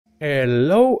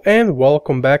Hello and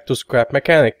welcome back to Scrap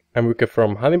Mechanic. I'm Mk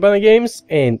from Honey Bunny Games,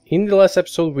 and in the last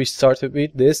episode we started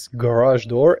with this garage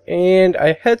door and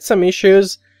I had some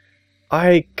issues.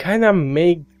 I kinda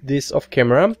made this off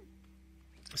camera,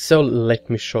 so let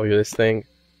me show you this thing.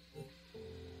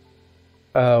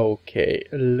 Okay,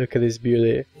 look at this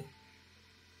beauty.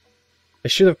 I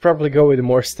should have probably go with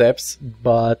more steps,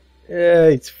 but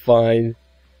it's fine.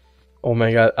 Oh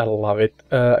my god, I love it.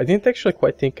 I didn't actually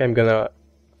quite think I'm gonna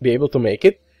be able to make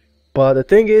it, but the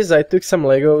thing is, I took some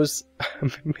Legos,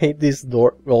 made this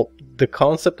door, well, the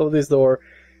concept of this door,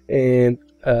 and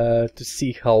to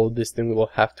see how this thing will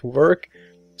have to work.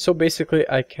 So basically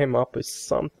I came up with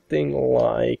something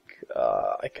like,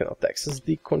 I cannot access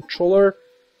the controller.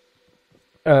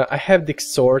 I have the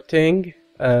sorting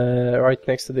right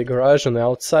next to the garage on the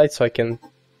outside, so I can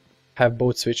have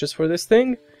both switches for this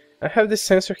thing. I have this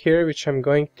sensor here which I'm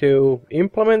going to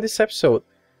implement this episode.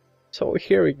 So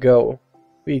here we go.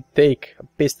 We take a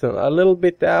piston a little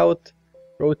bit out,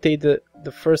 rotate the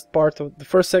first part of the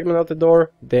first segment of the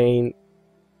door, then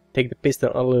take the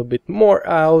piston a little bit more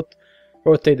out,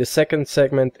 rotate the second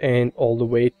segment and all the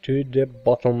way to the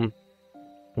bottom.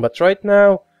 But right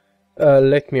now,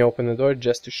 let me open the door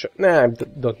just to show. Nah, I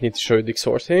don't need to show you the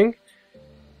sorting.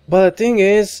 But the thing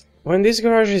is, when this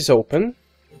garage is open,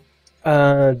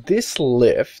 this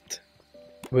lift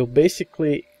will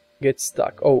basically get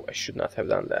stuck. Oh, I should not have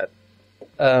done that.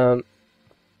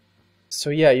 So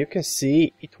yeah, you can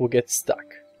see it will get stuck.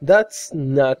 That's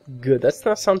not good. That's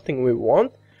not something we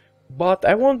want. But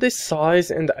I want this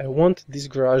size and I want this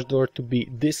garage door to be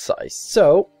this size.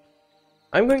 So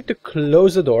I'm going to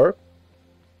close the door,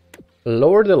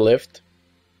 lower the lift,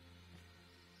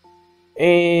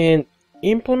 and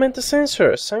implement the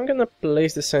sensor. So I'm gonna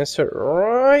place the sensor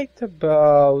right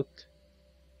about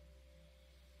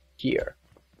here.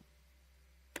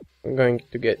 I'm going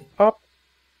to get up.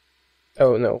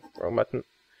 Oh no, wrong button.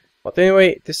 But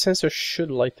anyway, this sensor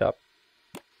should light up.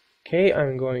 Okay,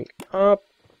 I'm going up.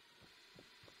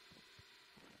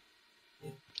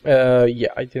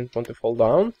 Yeah, I didn't want to fall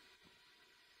down.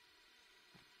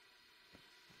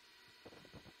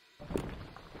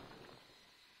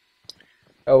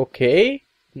 Okay,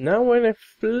 now when I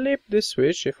flip this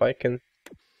switch, if I can...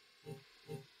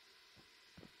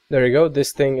 There we go,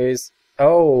 this thing is...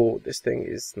 Oh, this thing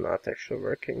is not actually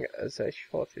working as I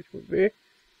thought it would be.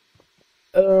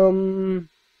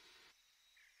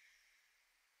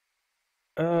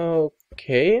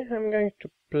 Okay, I'm going to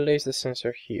place the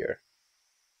sensor here.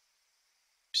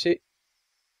 See?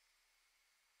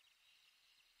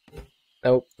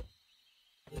 Oh,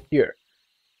 here.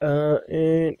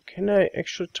 And can I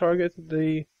actually target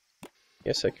the...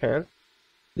 Yes, I can.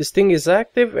 This thing is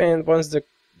active, and once the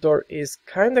door is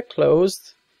kinda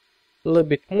closed, a little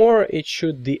bit more, it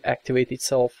should deactivate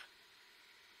itself.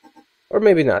 Or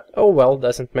maybe not. Oh well,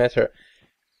 doesn't matter.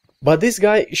 But this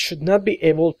guy should not be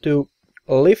able to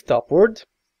lift upward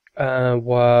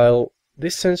while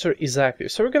this sensor is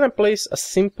active. So we're gonna place a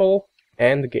simple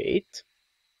AND gate.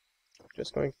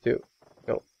 Just going to...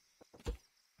 No.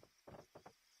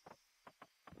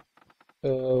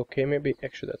 Okay, maybe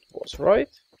actually that was right.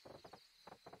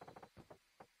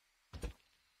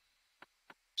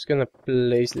 Just gonna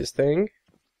place this thing.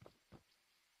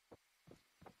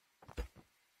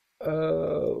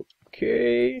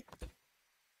 Okay.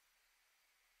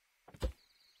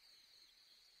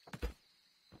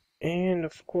 And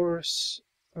of course,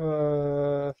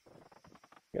 gonna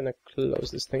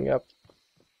close this thing up.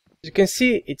 As you can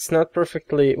see, it's not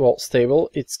perfectly, well,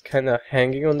 stable. It's kinda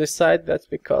hanging on this side. That's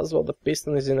because, well, the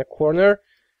piston is in a corner.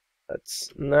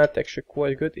 That's not actually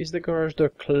quite good. Is the garage door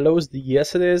closed?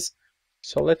 Yes, it is.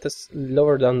 So let us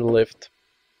lower down the lift.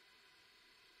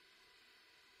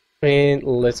 And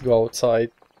let's go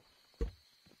outside.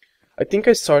 I think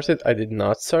I started, I did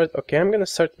not start. Okay, I'm gonna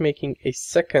start making a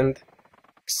second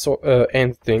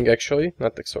end thing, actually,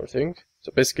 not the sorting.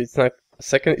 So basically it's not a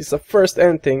second, it's the first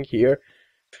end thing here.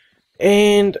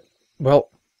 And, well,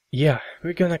 yeah,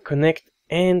 we're gonna connect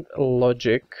end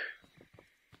logic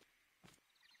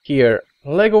here.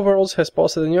 LEGO Worlds has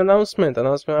posted a new announcement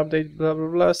update, blah blah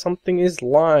blah, something is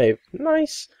live.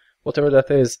 Nice, whatever that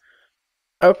is.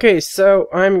 Okay, so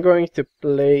I'm going to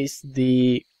place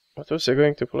the... What was I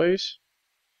going to place?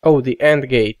 Oh, the AND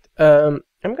gate. I'm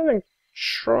gonna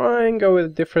try and go with a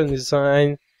different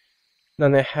design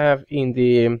than I have in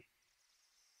the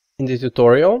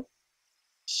tutorial.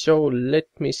 So let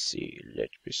me see.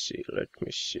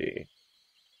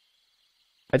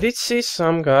 I did see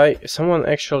someone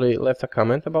actually left a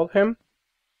comment about him.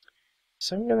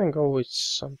 So I'm gonna go with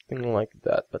something like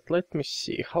that, but let me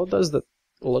see. How does the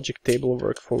logic table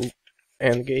work for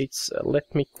AND gates.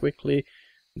 Let me quickly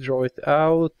draw it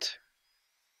out.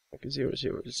 Like 0,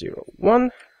 0, 0,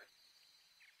 1.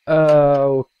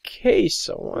 Okay,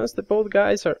 so once the both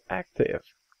guys are active,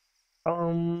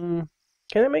 can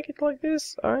I make it like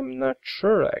this? I'm not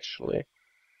sure actually.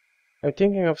 I'm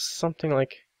thinking of something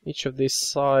like each of these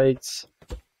sides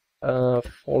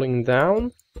falling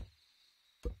down.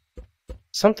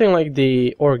 Something like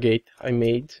the OR gate I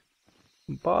made,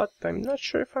 but I'm not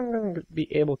sure if I'm gonna be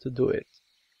able to do it.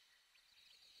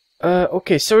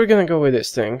 Okay, so we're gonna go with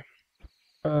this thing.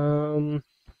 Okay,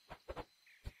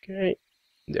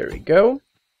 there we go.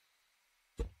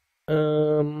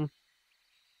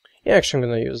 Yeah, actually I'm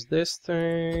gonna use this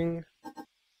thing.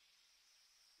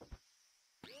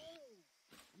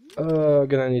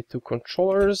 Gonna need 2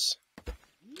 controllers.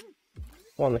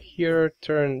 One here,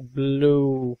 turn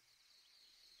blue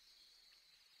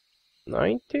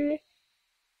 90.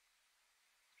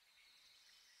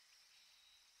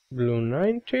 Blue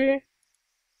 90.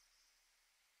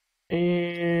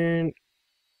 And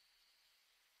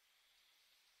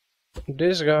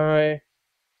this guy.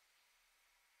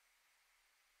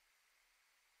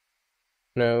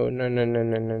 No.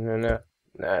 Nah.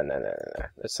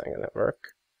 That's not gonna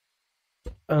work.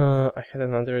 I had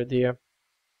another idea.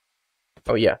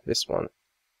 Oh yeah, this one.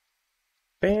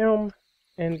 Bam,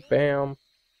 and bam,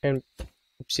 and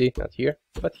oopsie, not here,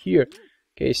 but here.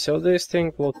 Okay, so this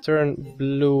thing will turn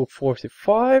blue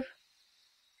 45.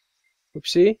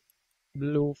 Oopsie,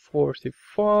 blue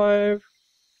 45.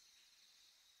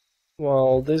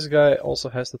 While this guy also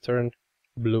has to turn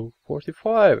blue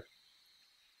 45.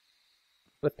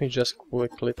 Let me just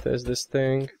quickly test this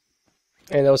thing.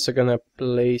 And also gonna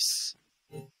place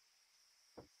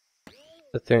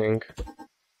the thing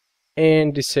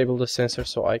and disable the sensor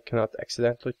so I cannot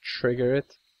accidentally trigger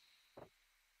it.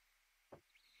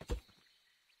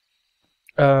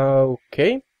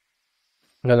 Okay,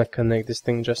 I'm gonna connect this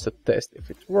thing just to test if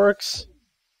it works.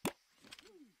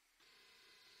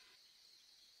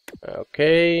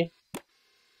 Okay,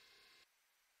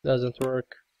 doesn't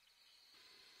work.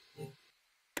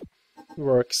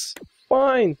 Works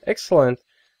fine, excellent.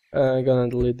 Gonna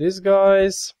delete these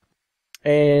guys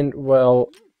and, well,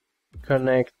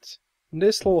 connect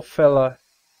this little fella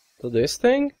to this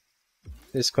thing,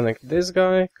 disconnect this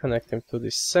guy, connect him to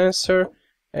this sensor,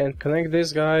 and connect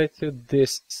this guy to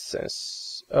this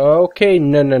sensor. Okay,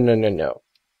 no.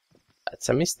 That's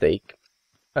a mistake.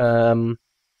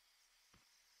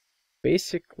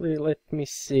 Basically, let me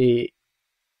see.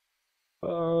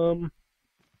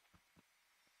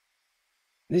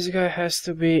 This guy has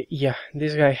to be, yeah,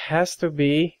 this guy has to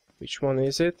be, which one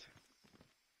is it?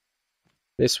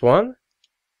 This one.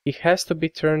 It has to be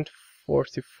turned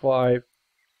 45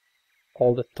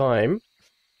 all the time.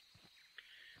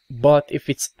 But if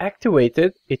it's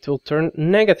activated, it will turn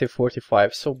negative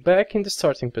 45, so back in the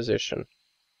starting position.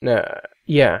 Nah,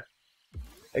 yeah,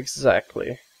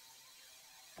 exactly.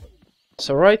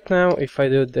 So right now, if I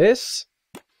do this,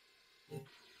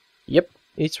 yep,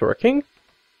 it's working.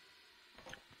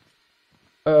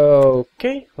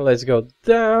 Okay, let's go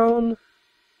down.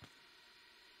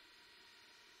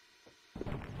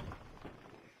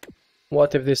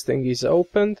 What if this thing is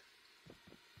opened?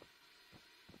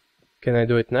 Can I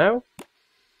do it now? Of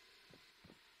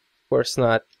course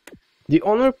not. The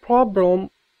only problem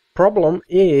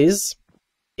is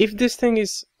if this thing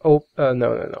is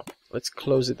no. Let's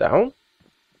close it down.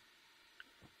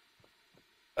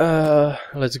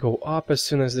 Let's go up as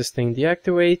soon as this thing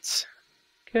deactivates.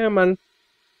 Come on.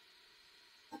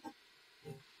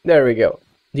 There we go.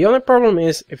 The only problem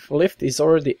is if lift is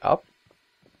already up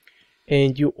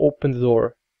and you open the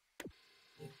door.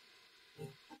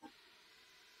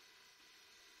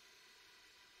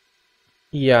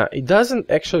 Yeah, it doesn't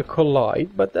actually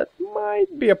collide, but that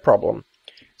might be a problem.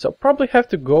 So probably have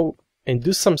to go and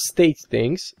do some state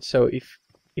things. So if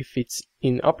it's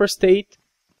in upper state,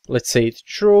 let's say it's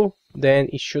true, then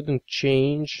it shouldn't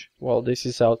change while this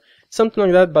is out. Something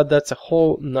like that, but that's a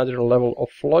whole nother level of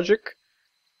logic.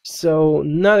 So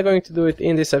not going to do it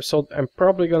in this episode. I'm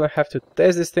probably gonna have to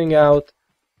test this thing out,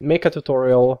 make a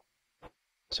tutorial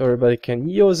so everybody can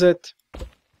use it.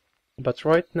 But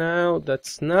right now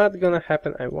that's not gonna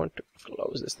happen. I want to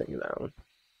close this thing down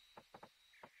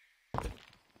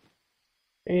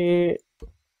and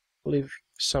leave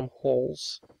some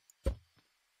holes.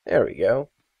 There we go.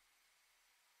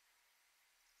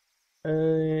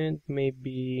 And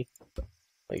maybe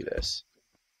like this.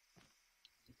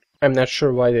 I'm not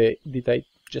sure why did I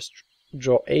just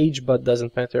draw H, but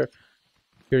doesn't matter.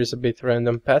 Here's a bit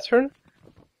random pattern.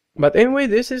 But anyway,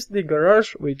 this is the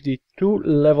garage with the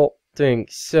 2-level thing.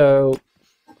 So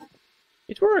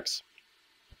it works.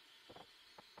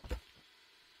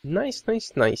 Nice,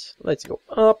 nice, nice. Let's go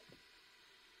up.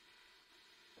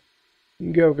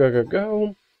 Go, go, go,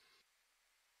 go.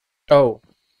 Oh.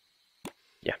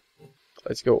 Yeah.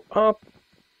 Let's go up.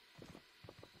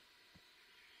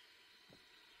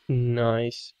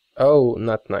 Nice. Oh,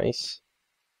 not nice.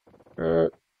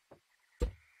 There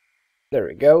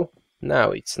we go.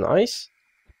 Now it's nice.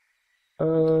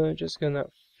 Just gonna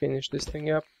finish this thing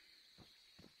up.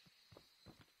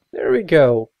 There we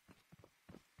go.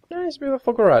 Nice,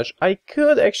 beautiful garage. I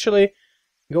could actually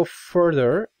go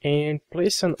further and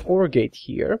place an OR gate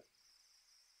here.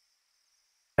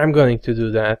 I'm going to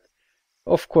do that.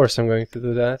 Of course I'm going to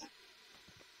do that.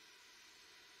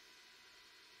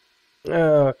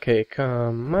 Okay,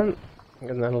 come on. I'm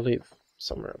gonna leave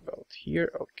somewhere about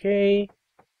here. Okay.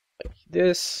 Like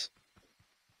this.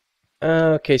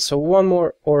 Okay, so one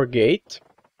more OR gate.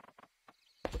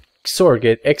 XOR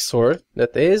gate, XOR,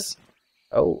 that is.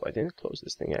 Oh, I didn't close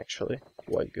this thing actually.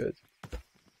 Quite good.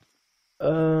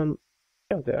 Oh,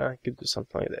 there, I could do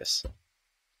something like this.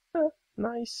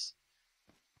 Nice.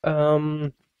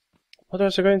 What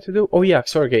was I going to do? Oh yeah,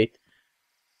 XOR gate.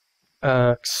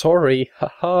 Sorry,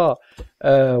 haha.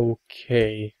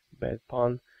 Okay, bad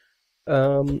pun.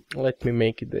 Let me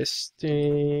make this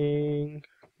thing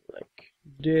like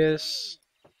this.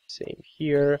 Same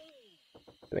here.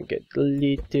 Gonna get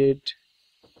deleted.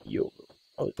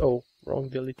 Oh, wrong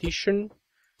deletion.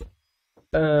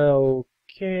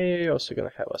 Okay, also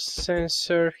gonna have a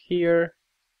sensor here.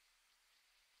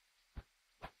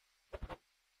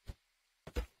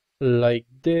 Like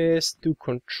this, 2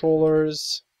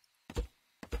 controllers.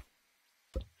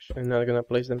 I'm not gonna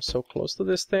place them so close to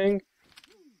this thing.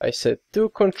 I said 2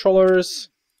 controllers.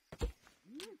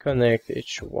 Connect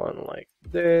each one like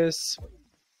this.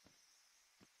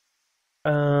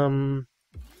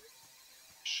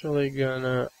 Actually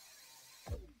gonna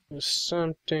do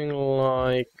something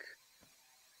like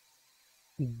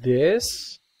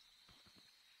this.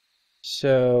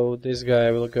 So this guy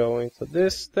will go into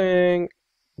this thing.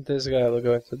 This guy will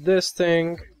go into this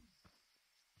thing.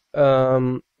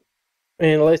 And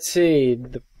let's say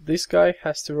this guy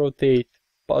has to rotate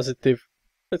positive,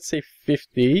 let's say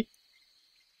 50.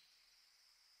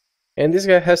 And this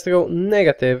guy has to go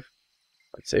negative,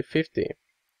 let's say 50.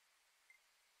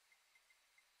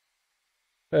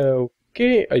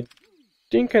 Okay, I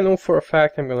think I know for a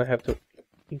fact I'm gonna have to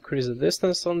increase the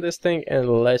distance on this thing, and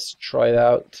let's try it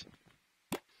out.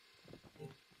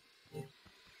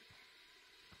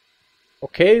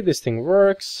 Okay, this thing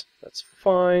works, that's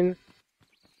fine.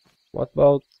 What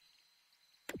about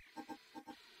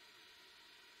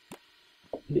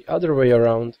the other way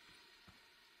around?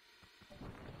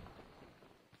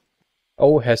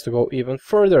 Oh, it has to go even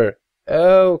further.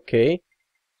 Okay.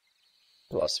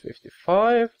 Plus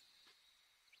 55.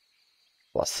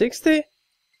 Plus 60.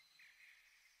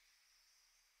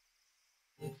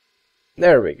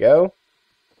 There we go.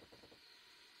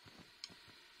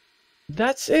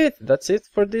 That's it. That's it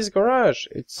for this garage.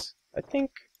 I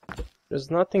think there's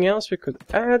nothing else we could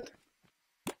add.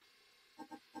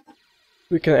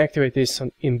 We can activate this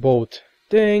in both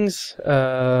things.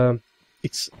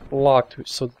 It's locked,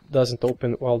 so it doesn't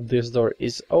open while this door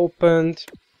is opened.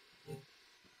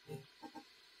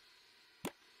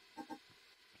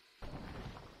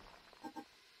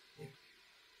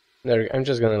 There, I'm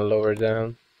just gonna lower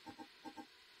down.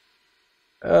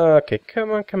 Okay, come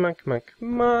on, come on, come on,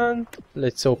 come on.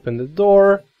 Let's open the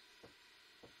door.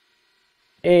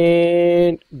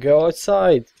 And go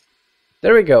outside.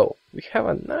 There we go. We have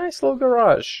a nice little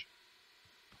garage.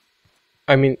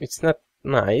 I mean, it's not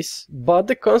nice, but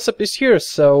the concept is here.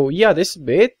 So yeah, this is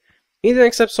it. In the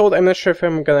next episode, I'm not sure if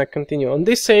I'm gonna continue on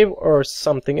this save or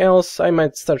something else. I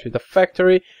might start with a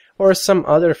factory or some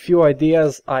other few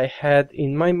ideas I had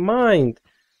in my mind.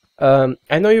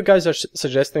 I know you guys are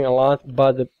suggesting a lot,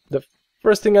 but the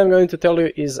first thing I'm going to tell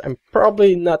you is I'm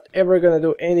probably not ever gonna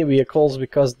do any vehicles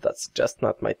because that's just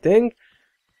not my thing.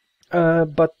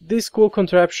 But these cool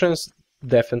contraptions,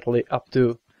 definitely up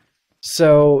to.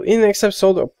 So in the next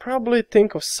episode, I'll probably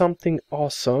think of something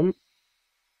awesome.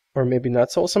 Or maybe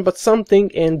not so awesome, but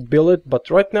something, and build it. But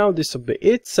right now, this will be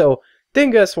it. So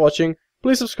thank you guys for watching.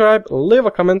 Please subscribe, leave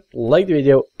a comment, like the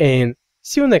video, and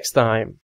see you next time.